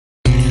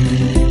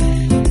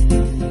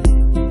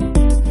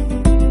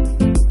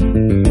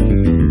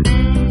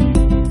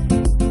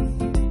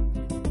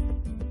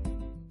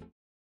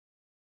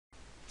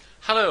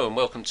and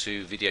welcome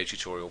to video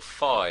tutorial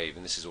 5,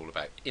 and this is all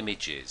about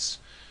images.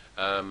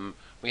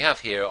 We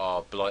have here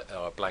our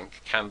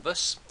blank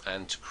canvas,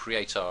 and to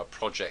create our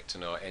project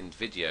and our end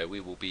video we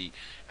will be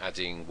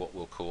adding what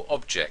we'll call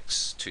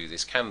objects to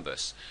this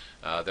canvas.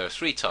 There are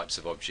three types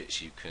of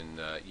objects you can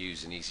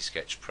use in Easy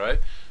Sketch Pro.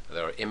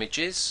 There are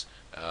images,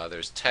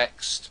 there's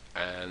text,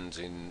 and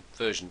in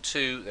version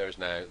 2 there is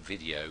now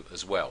video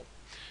as well.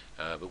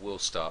 But we'll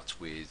start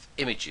with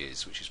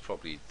images, which is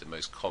probably the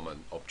most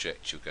common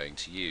object you're going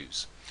to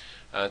use.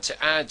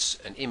 To add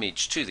an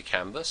image to the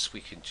canvas,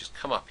 we can just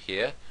come up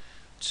here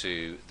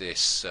to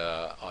this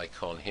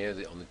icon here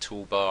on the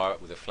toolbar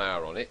with a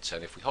flower on it,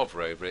 and if we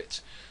hover over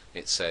it,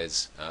 it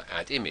says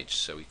add image.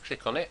 So we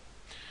click on it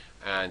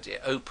and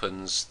it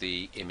opens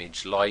the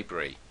image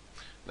library.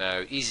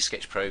 Now Easy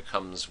Sketch Pro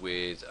comes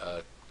with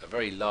a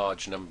very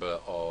large number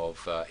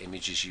of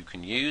images you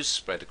can use,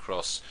 spread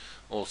across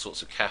all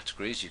sorts of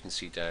categories. You can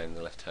see down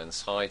the left hand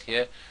side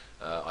here.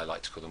 I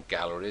like to call them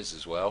galleries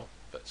as well,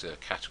 but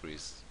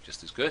categories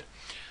just as good.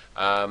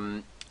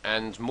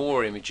 And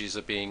more images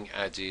are being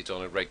added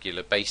on a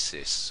regular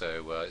basis,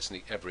 so it's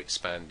an ever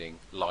expanding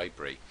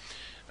library.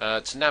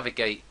 To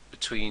navigate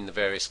between the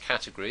various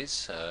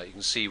categories, you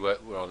can see we're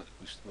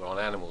on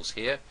animals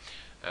here,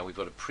 and we've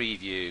got a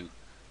preview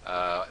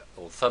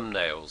or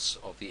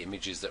thumbnails of the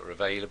images that are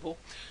available.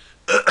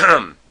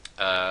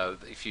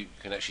 If you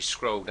can actually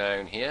scroll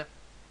down here,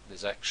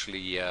 there's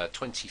actually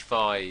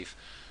 25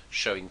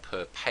 showing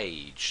per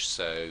page,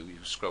 so you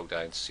scroll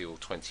down to see all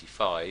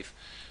 25.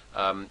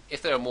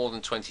 If there are more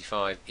than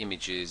 25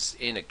 images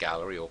in a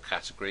gallery or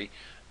category,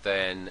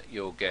 then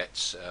you'll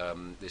get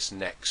this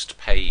next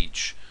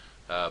page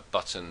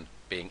button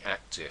being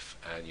active,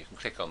 and you can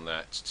click on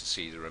that to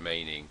see the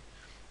remaining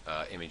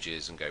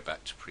images and go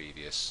back to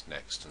previous,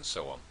 next, and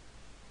so on.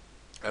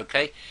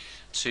 Okay,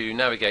 to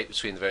navigate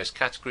between the various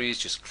categories,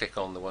 just click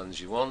on the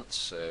ones you want.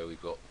 So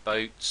we've got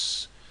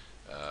boats,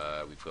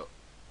 we've got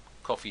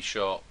coffee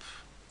shop,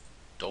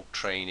 dog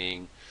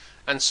training,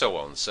 and so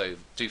on. So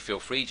do feel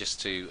free just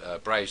to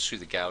browse through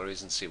the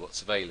galleries and see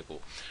what's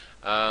available.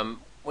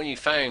 When you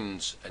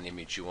found an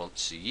image you want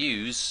to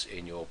use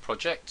in your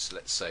project,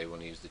 let's say you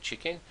want to use the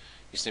chicken,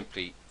 you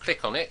simply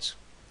click on it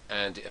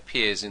and it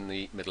appears in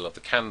the middle of the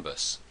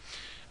canvas.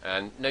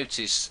 And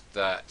notice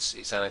that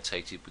it's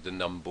annotated with the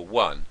number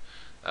 1.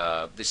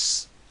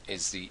 This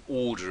is the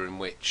order in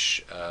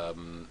which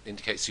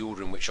indicates the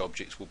order in which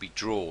objects will be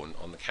drawn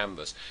on the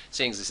canvas.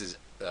 Seeing as this is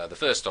the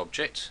first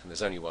object and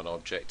there's only one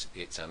object,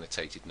 it's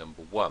annotated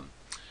number 1.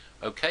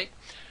 Okay,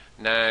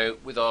 now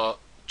with our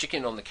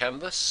chicken on the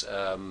canvas,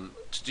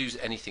 to do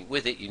anything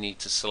with it you need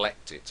to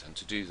select it, and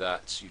to do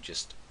that you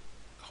just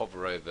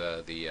hover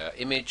over the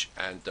image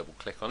and double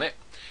click on it,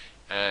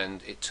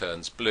 and it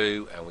turns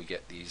blue and we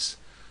get these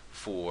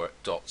 4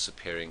 dots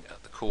appearing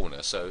at the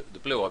corner. So the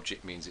blue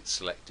object means it's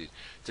selected.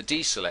 To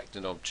deselect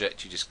an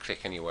object you just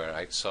click anywhere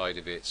outside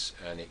of it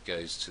and it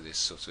goes to this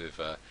sort of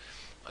I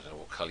don't know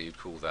what colour you'd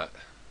call that,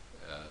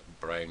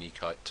 browny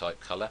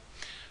type colour.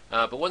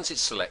 But once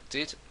it's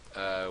selected,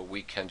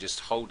 we can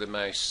just hold the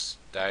mouse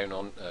down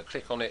on,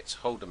 click on it,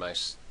 hold the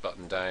mouse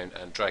button down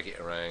and drag it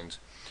around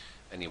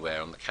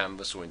anywhere on the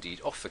canvas, or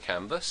indeed off the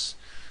canvas.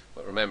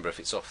 But remember, if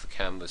it's off the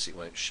canvas it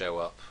won't show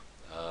up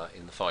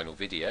in the final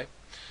video.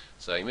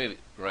 So you move it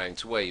around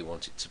to where you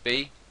want it to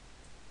be.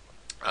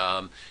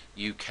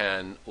 You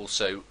can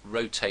also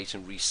rotate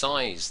and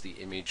resize the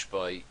image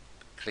by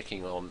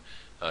clicking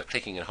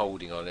and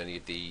holding on any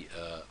of the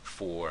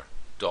 4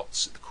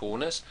 dots at the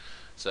corners.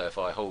 So if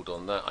I hold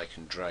on that, I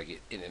can drag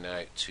it in and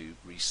out to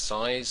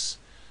resize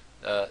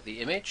the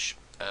image,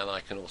 and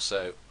I can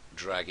also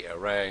drag it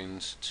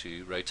around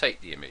to rotate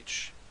the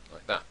image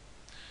like that.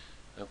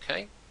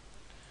 Okay,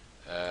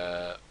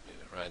 move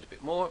it around a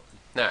bit more.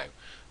 Now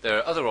there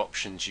are other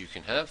options you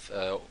can have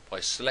by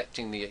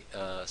selecting the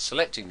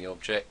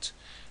object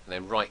and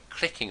then right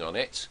clicking on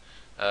it.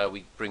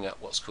 We bring up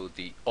what's called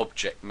the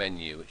object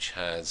menu, which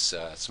has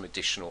some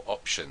additional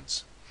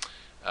options.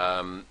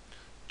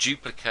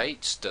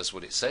 Duplicate does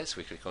what it says.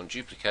 We click on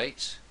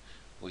duplicate,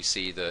 we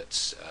see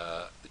that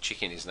the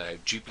chicken is now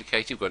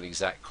duplicated. We've got an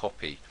exact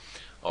copy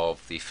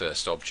of the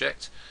first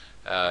object.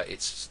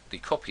 The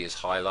copy is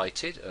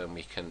highlighted, and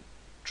we can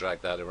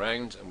drag that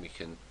around and we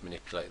can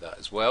manipulate that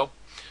as well.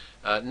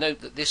 Note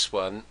that this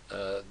one,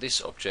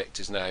 this object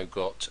has now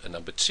got a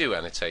number 2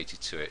 annotated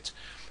to it.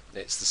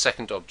 It's the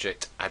second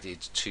object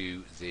added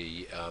to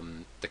the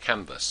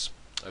canvas.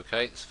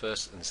 Okay, it's the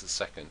first and it's the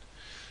second.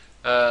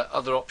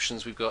 Other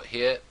options we've got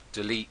here: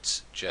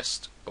 delete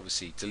just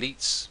obviously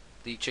deletes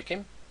the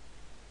chicken.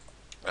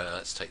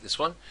 Let's take this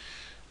one.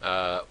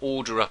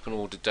 Order up and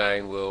order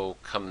down will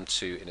come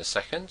to in a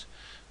second.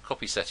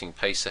 Copy setting,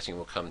 paste setting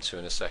will come to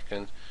in a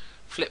second.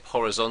 Flip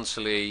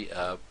horizontally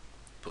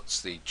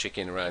puts the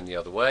chicken around the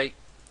other way,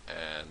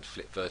 and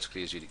flip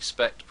vertically, as you'd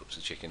expect, puts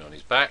the chicken on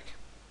his back.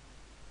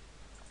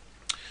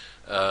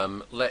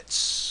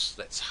 Let's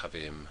have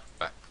him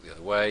back the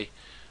other way.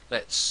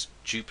 Let's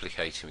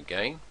duplicate him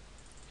again,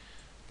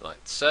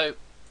 like so,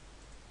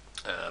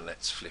 and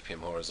let's flip him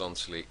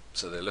horizontally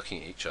so they're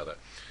looking at each other.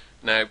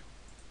 Now,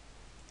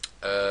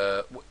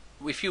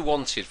 if you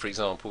wanted, for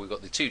example, we've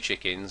got the two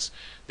chickens.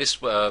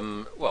 This,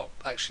 well,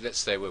 actually, let's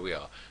stay where we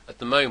are. At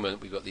the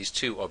moment, we've got these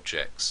two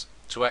objects.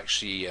 To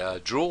actually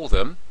draw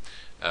them,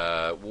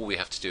 all we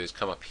have to do is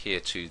come up here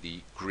to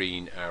the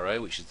green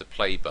arrow, which is the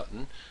play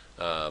button.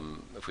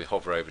 If we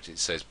hover over it, it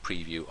says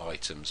Preview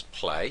Items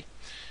Play.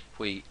 If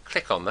we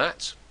click on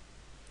that,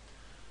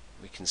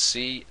 we can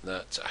see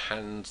that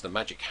the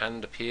magic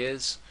hand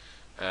appears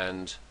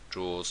and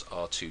draws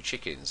our two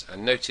chickens.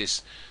 And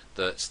notice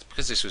that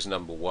because this was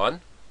number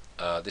 1,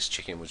 this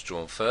chicken was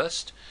drawn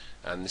first,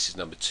 and this is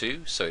number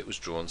 2, so it was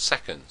drawn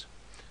second.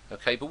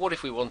 Okay, but what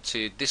if we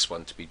wanted this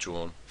one to be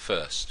drawn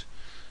first?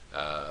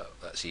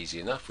 That's easy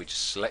enough. We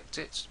just select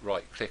it,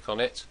 right click on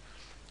it,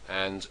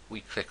 and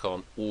we click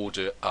on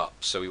Order Up.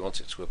 So we want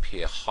it to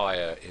appear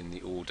higher in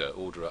the order.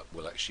 Order Up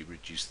will actually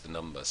reduce the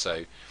number.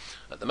 So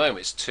at the moment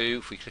it's 2.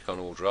 If we click on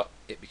Order Up,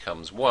 it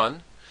becomes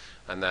 1,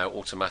 and now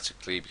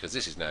automatically, because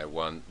this is now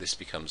 1, this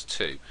becomes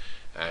 2.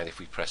 And if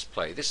we press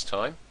play this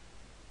time,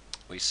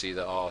 we see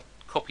that our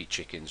copy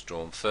chicken's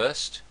drawn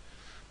first,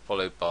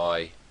 followed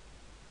by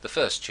the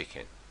first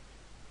chicken.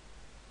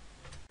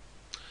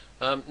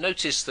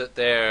 Notice that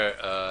there,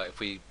 if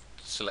we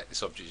select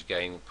this object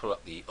again, pull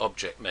up the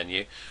object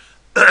menu,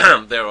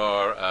 there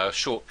are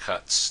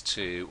shortcuts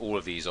to all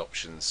of these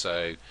options.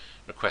 So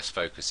request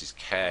focus is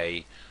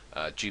K,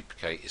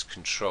 duplicate is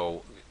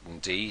Control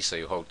and D, so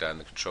you hold down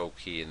the Control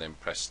key and then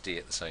press D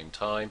at the same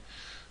time.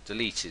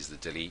 Delete is the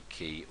delete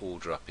key,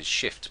 order up is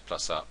Shift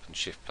plus up and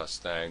Shift plus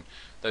down.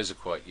 Those are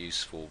quite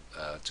useful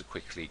to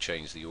quickly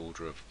change the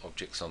order of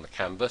objects on the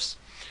canvas.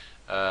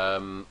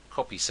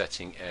 Copy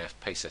setting F,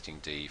 paste setting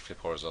D, flip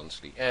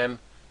horizontally M,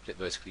 flip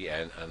vertically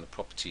N, and the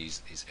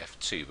properties is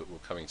F2, but we'll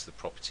come into the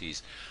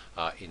properties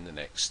in the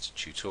next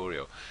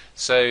tutorial.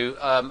 So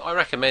I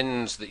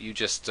recommend that you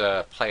just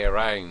play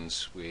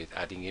around with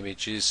adding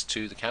images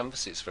to the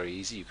canvas. It's very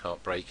easy, you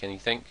can't break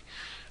anything.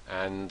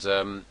 And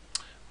in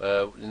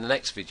the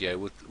next video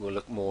we'll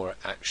look more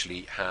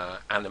actually how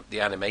the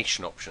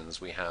animation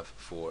options we have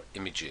for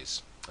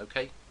images.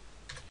 Okay.